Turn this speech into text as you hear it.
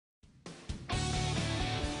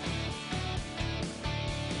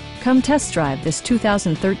Come test drive this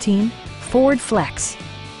 2013 Ford Flex.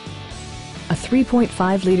 A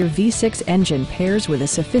 3.5-liter V6 engine pairs with a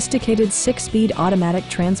sophisticated 6-speed automatic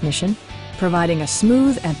transmission, providing a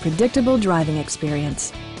smooth and predictable driving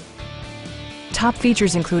experience. Top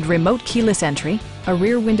features include remote keyless entry, a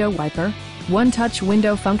rear window wiper, one-touch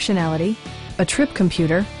window functionality, a trip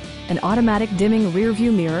computer, an automatic dimming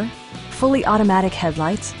rear-view mirror, fully automatic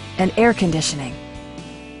headlights, and air conditioning.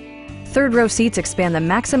 Third-row seats expand the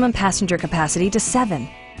maximum passenger capacity to 7.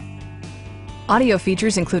 Audio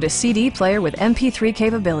features include a CD player with MP3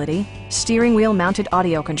 capability, steering wheel mounted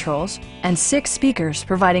audio controls, and 6 speakers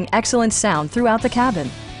providing excellent sound throughout the cabin.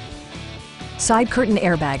 Side curtain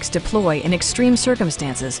airbags deploy in extreme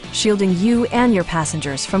circumstances, shielding you and your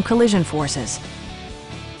passengers from collision forces.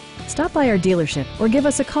 Stop by our dealership or give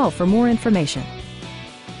us a call for more information.